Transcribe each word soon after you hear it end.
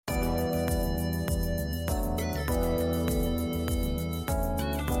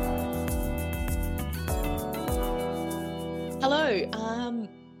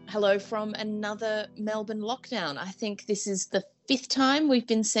Hello from another Melbourne lockdown. I think this is the 5th time we've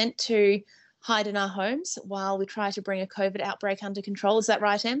been sent to hide in our homes while we try to bring a COVID outbreak under control. Is that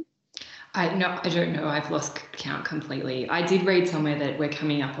right, Em? I don't know. I've lost count completely. I did read somewhere that we're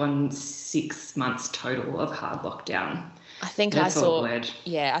coming up on 6 months total of hard lockdown. I think I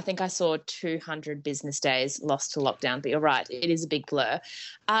saw 200 business days lost to lockdown, but you're right, it is a big blur.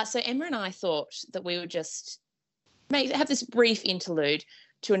 So Emma and I thought that we would just have this brief interlude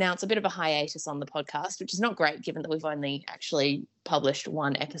to announce a bit of a hiatus on the podcast, which is not great given that we've only actually published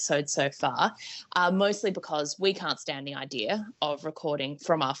 1 episode so far, mostly because we can't stand the idea of recording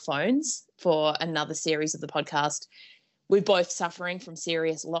from our phones for another series of the podcast. We're both suffering from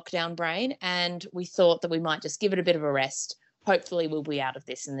serious lockdown brain, and we thought that we might just give it a bit of a rest. Hopefully we'll be out of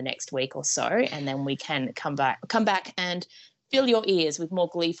this in the next week or so, and then we can come back and fill your ears with more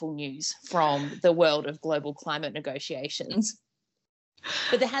gleeful news from the world of global climate negotiations.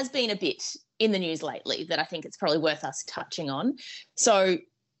 But there has been a bit in the news lately that I think it's probably worth us touching on. So,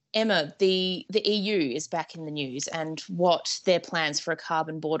 Emma, the EU is back in the news and what their plans for a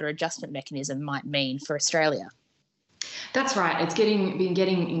carbon border adjustment mechanism might mean for Australia. That's right. It's been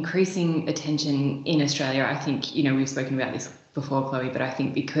getting increasing attention in Australia. I think, we've spoken about this before, Chloe, but I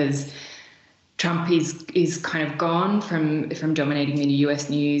think because Trump is kind of gone from dominating the US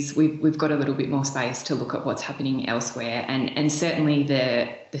news, we've got a little bit more space to look at what's happening elsewhere. And certainly the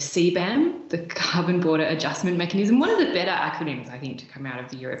CBAM, the Carbon Border Adjustment Mechanism, one of the better acronyms, I think, to come out of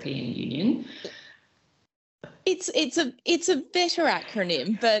the European Union. It's a better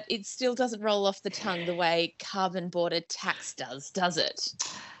acronym, but it still doesn't roll off the tongue the way carbon border tax does it?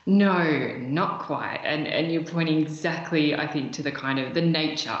 No, not quite. And you're pointing exactly, I think, to the kind of the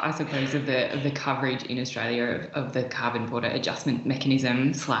nature, I suppose, of the coverage in Australia of the Carbon Border Adjustment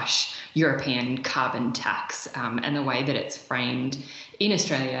Mechanism / European carbon tax, and the way that it's framed in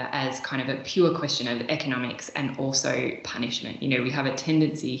Australia as kind of a pure question of economics and also punishment. We have a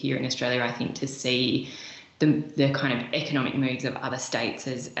tendency here in Australia, I think, to see the kind of economic moves of other states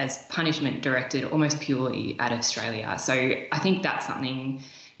as punishment directed almost purely at Australia. So I think that's something,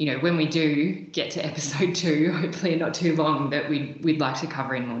 when we do get to episode 2, hopefully not too long, that we'd like to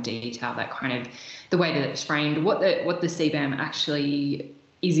cover in more detail, that kind of the way that it's framed, what the CBAM actually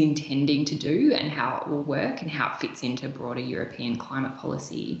is intending to do and how it will work and how it fits into broader European climate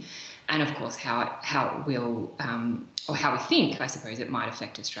policy. And of course, how it will, or how we think, I suppose, it might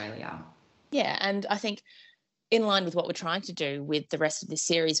affect Australia. Yeah, and I think in line with what we're trying to do with the rest of this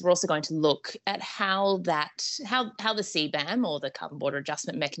series, we're also going to look at how the CBAM, or the Carbon Border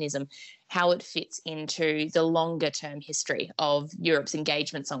Adjustment Mechanism, how it fits into the longer term history of Europe's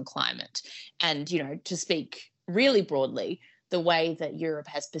engagements on climate. And, to speak really broadly, the way that Europe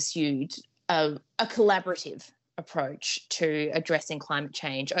has pursued a collaborative approach to addressing climate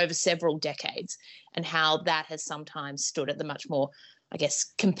change over several decades, and how that has sometimes stood at the much more, I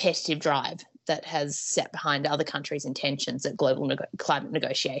guess, competitive drive that has sat behind other countries' intentions at global climate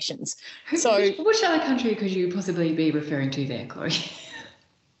negotiations. So, which other country could you possibly be referring to there, Chloe?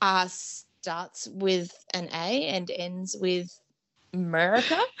 Starts with an A and ends with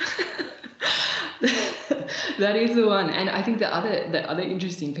America. That is the one. And I think the other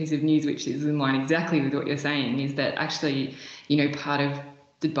interesting piece of news, which is in line exactly with what you're saying, is that actually, part of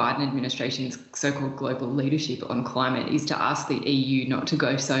the Biden administration's so-called global leadership on climate is to ask the EU not to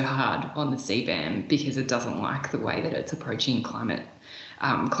go so hard on the CBAM because it doesn't like the way that it's approaching climate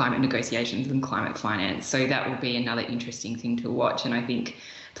negotiations and climate finance. So that will be another interesting thing to watch, and I think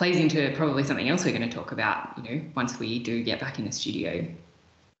plays into probably something else we're going to talk about, once we do get back in the studio.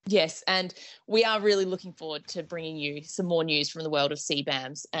 Yes, and we are really looking forward to bringing you some more news from the world of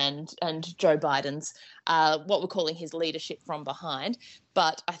CBAMs and Joe Biden's, what we're calling his leadership from behind.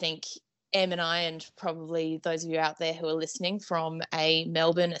 But I think Em and I, and probably those of you out there who are listening from a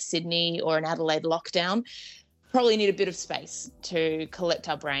Melbourne, a Sydney or an Adelaide lockdown, probably need a bit of space to collect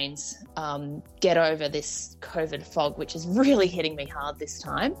our brains, get over this COVID fog, which is really hitting me hard this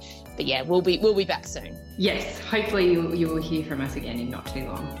time. But yeah, we'll be back soon. Yes, hopefully you will hear from us again in not too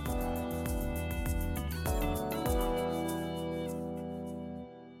long.